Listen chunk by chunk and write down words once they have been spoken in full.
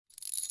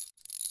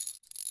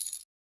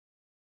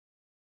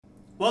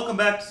Welcome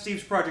back to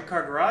Steve's Project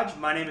Car Garage.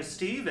 My name is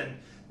Steve, and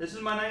this is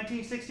my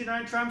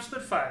 1969 Triumph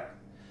Spitfire.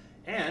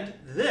 And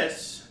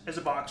this is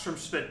a box from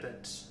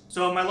Spitbits.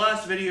 So in my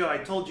last video, I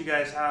told you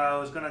guys how I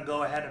was going to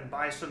go ahead and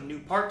buy some new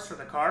parts for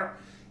the car,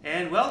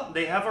 and well,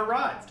 they have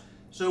arrived.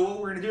 So what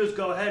we're going to do is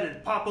go ahead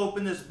and pop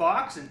open this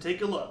box and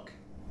take a look.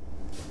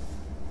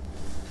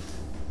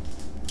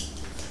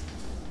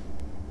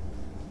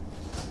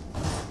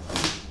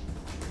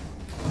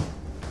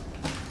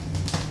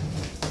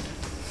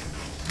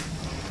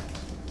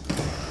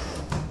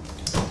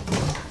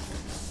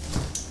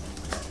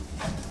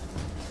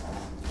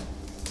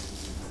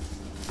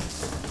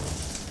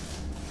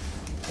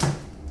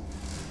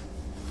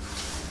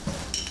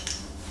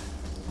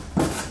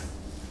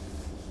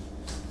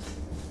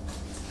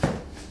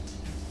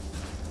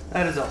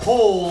 That is a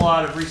whole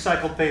lot of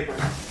recycled paper.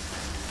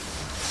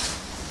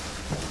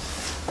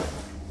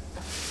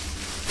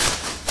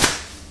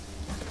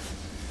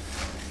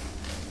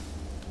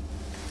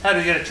 Had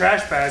to get a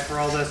trash bag for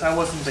all this. I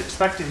wasn't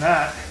expecting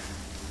that.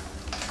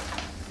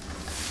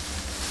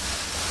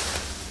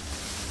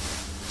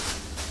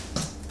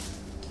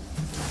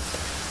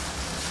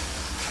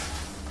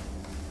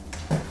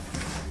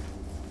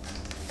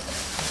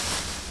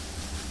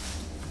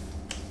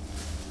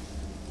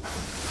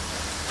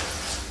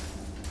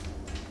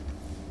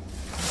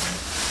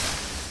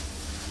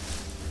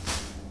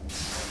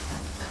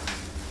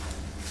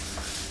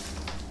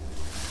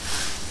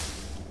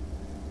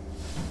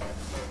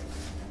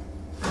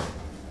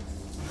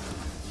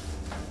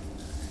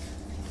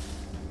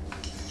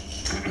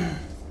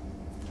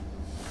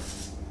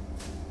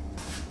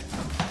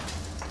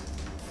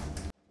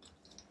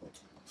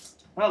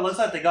 Well, it looks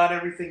like they got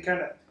everything kind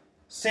of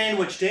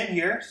sandwiched in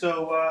here,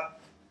 so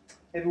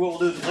maybe what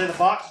we'll do is lay the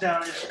box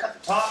down and just cut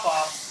the top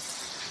off.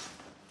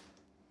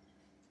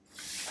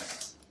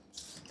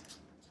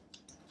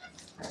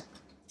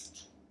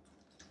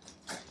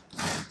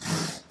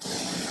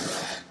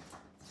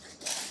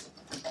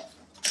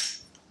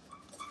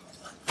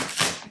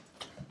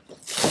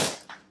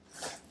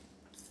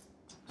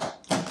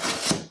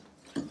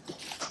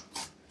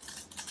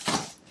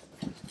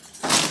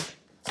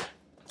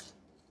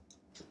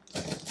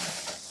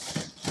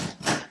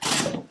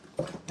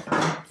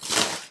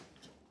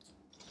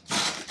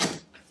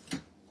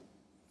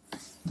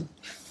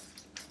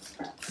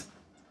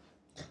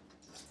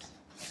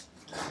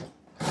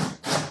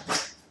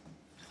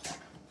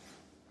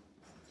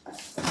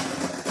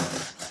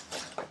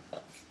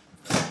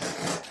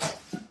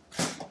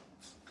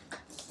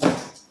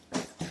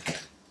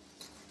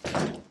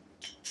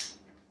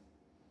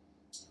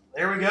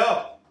 There we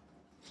go.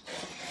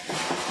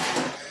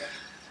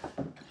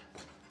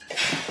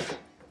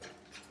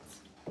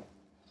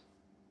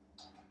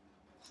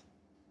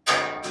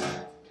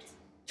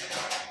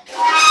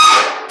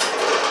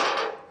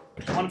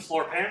 One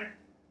floor pan.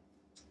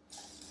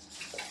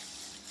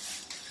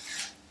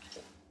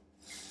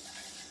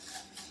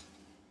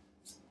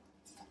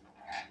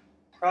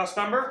 Cross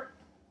member.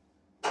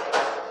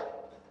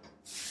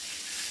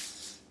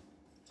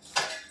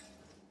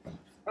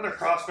 Another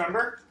cross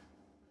member.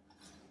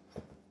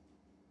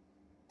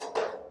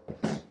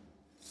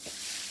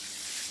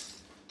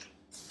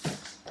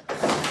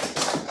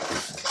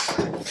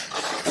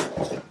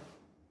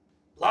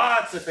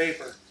 Lots of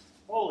paper.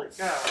 Holy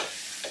cow.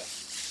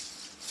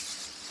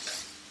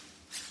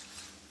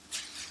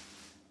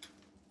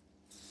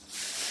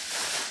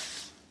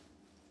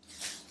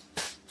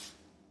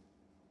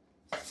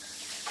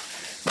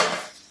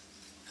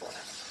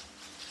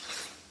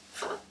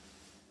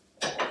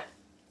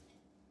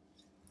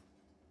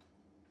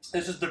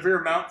 This is the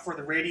rear mount for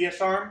the radius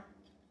arm,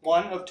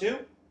 one of two.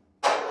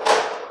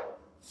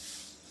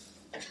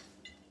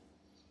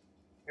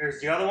 Here's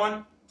the other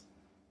one.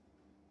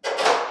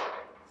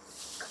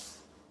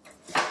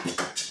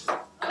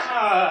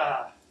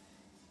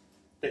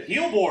 The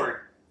heel board.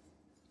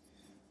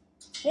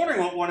 Wondering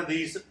what one of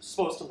these is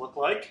supposed to look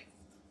like.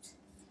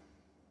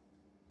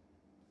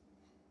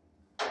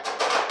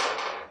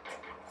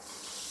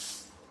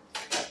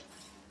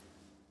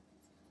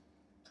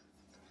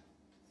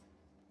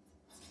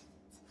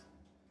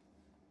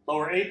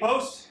 Lower A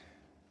post.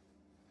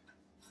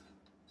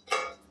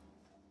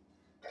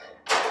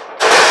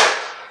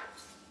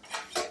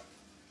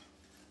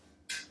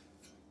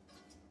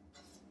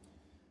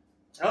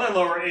 Another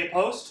lower A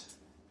post.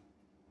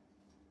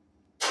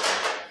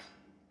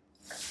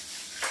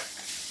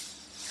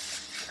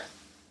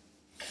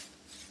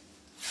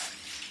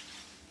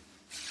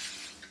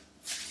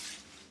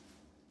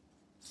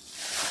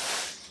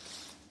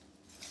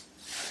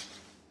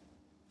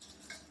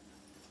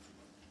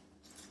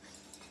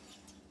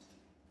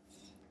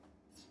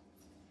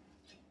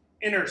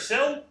 Inner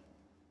sill.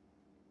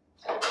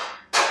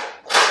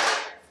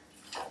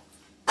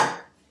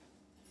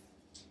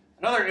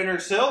 Another inner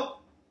sill.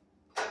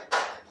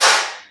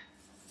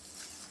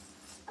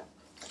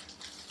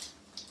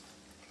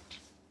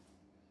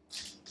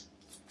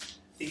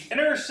 The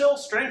inner sill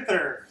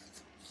strengthener.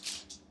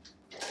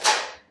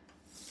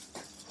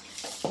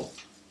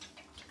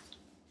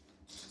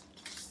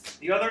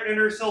 The other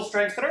inner sill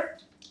strengthener.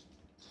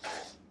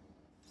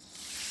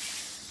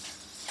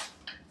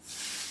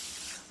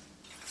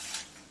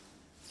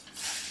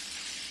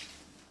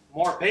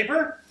 More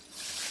paper.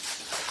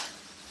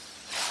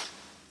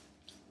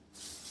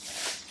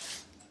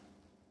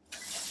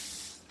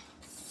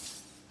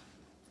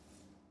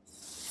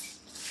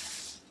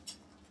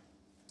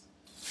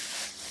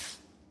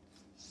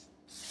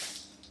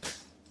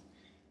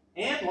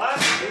 And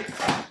lastly,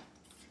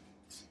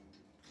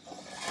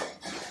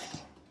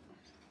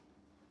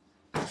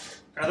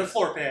 another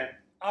floor pan.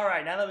 All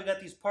right, now that we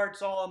got these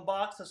parts all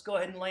unboxed, let's go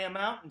ahead and lay them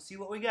out and see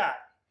what we got.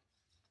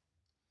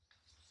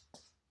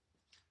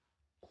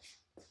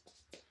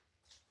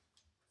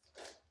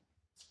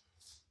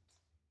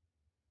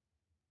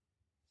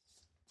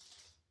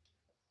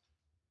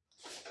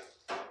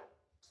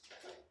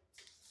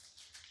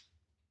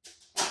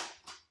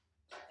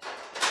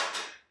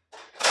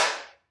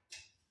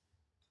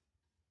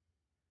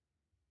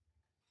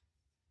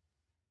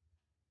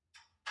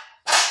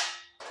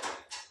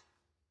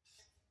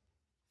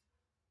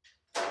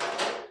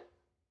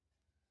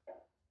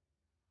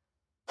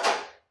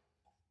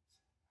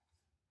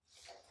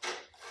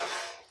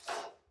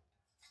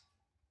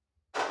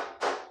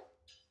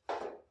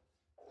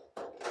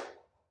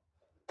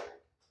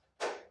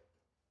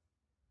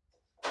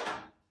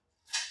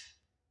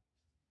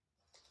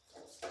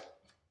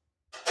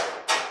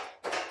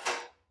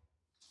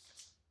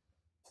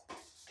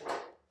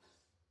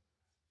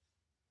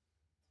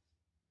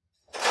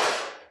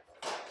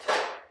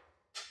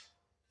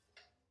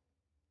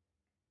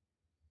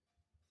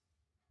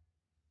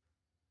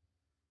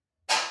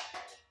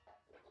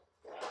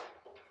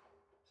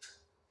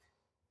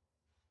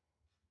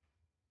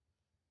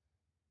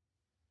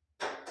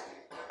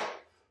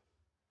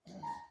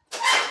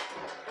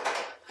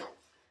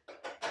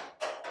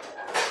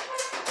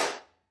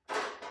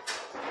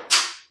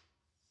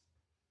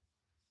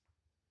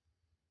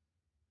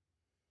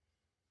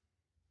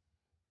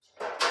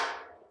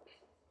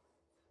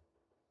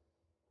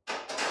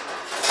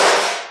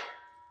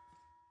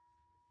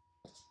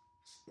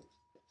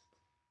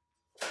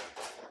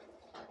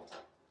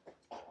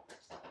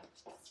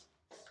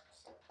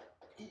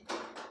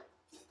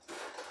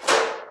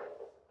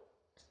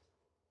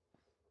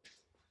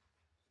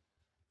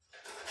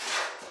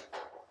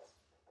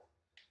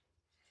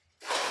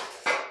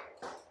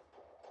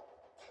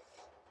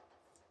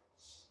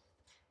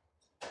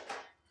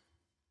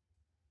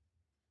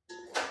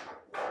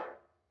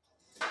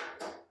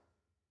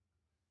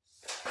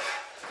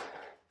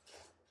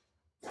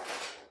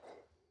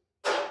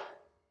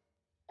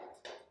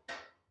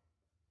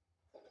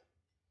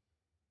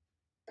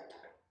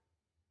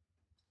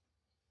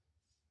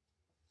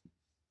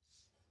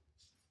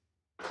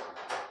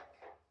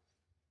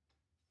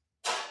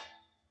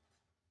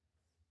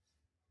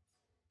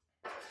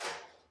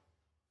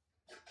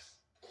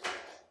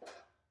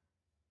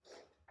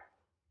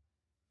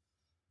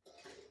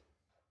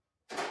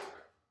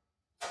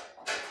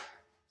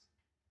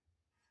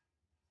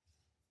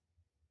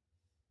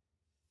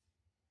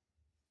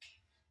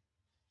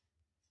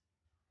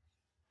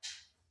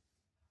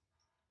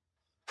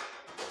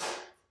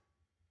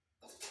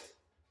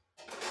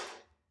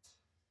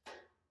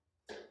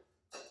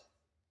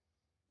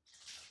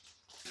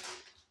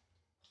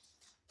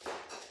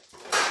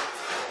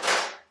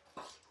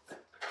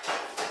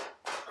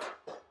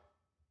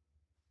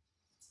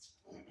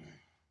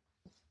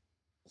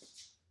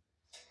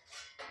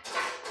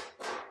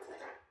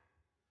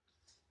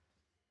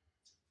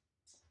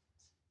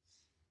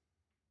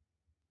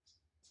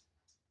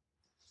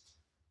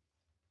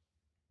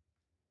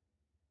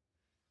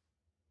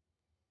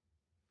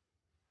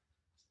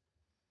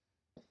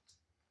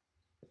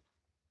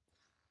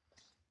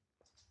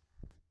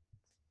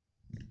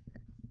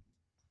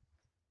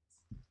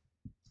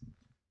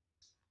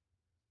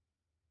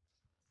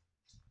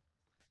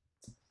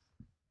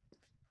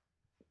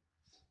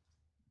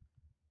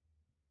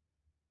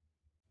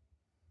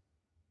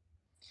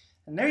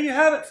 And there you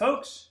have it,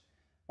 folks.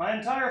 My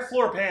entire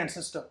floor pan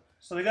system.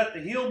 So we got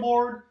the heel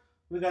board,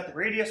 we got the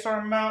radius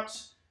arm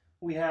mounts,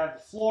 we have the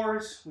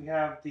floors, we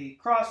have the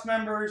cross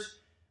members,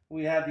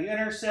 we have the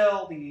inner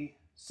sill, the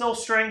sill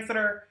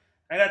strengthener.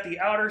 I got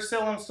the outer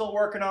sill I'm still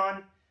working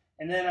on,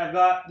 and then I've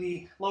got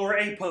the lower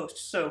A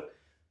post. So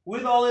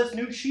with all this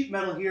new sheet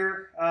metal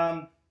here,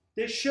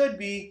 this should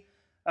be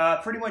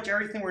pretty much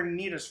everything we're going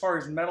to need as far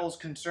as metal is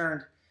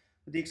concerned,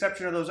 with the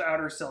exception of those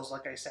outer sills,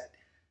 like I said.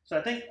 So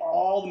I think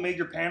all the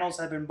major panels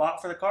have been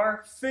bought for the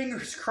car.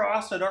 Fingers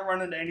crossed I don't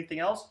run into anything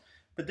else,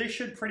 but this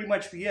should pretty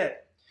much be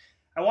it.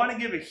 I want to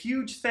give a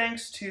huge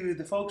thanks to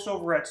the folks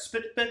over at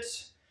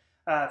Spitbits.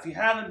 If you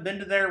haven't been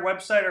to their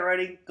website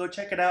already, go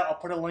check it out. I'll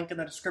put a link in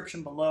the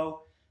description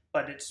below,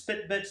 but it's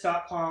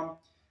spitbits.com.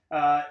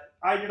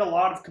 I did a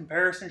lot of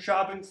comparison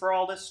shopping for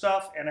all this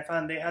stuff, and I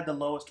found they had the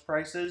lowest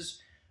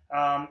prices.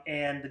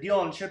 And the deal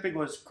on shipping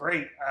was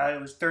great. It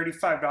was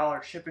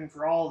 $35 shipping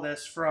for all of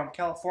this from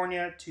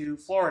California to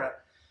Florida.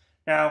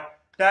 Now,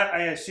 that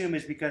I assume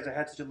is because I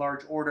had such a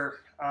large order.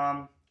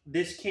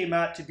 This came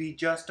out to be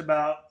just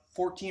about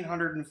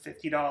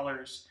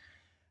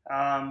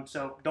 $1,450.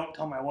 So don't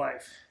tell my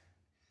wife.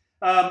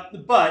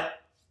 But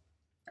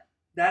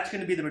that's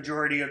going to be the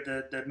majority of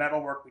the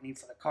metal work we need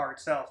for the car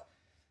itself.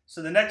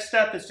 So the next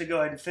step is to go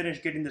ahead and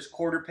finish getting this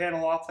quarter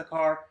panel off the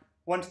car.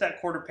 Once that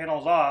quarter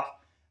panel is off,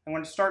 I'm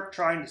going to start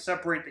trying to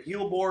separate the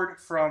heel board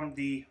from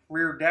the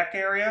rear deck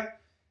area,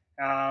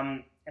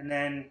 and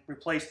then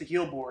replace the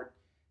heel board.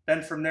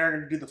 Then from there, I'm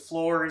going to do the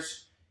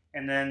floors,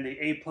 and then the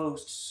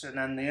A-posts, and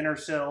then the inner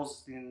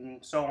sills,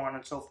 and so on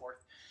and so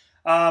forth.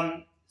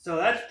 So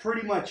that's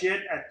pretty much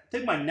it. I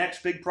think my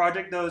next big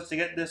project, though, is to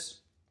get this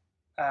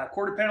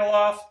quarter panel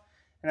off.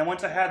 And then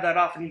once I have that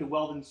off, I need to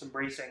weld in some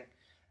bracing.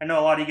 I know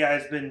a lot of you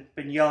guys have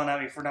been yelling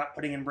at me for not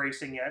putting in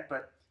bracing yet,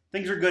 but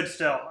things are good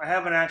still. I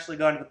haven't actually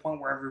gotten to the point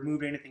where I've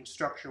removed anything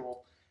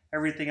structural.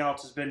 Everything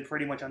else has been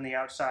pretty much on the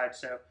outside,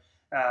 so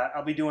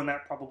I'll be doing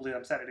that probably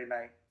on Saturday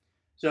night.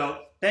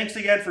 So thanks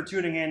again for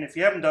tuning in. If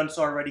you haven't done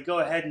so already, go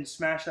ahead and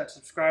smash that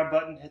subscribe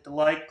button, hit the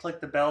like,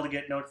 click the bell to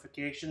get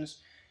notifications,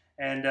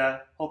 and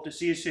hope to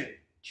see you soon.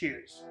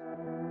 Cheers.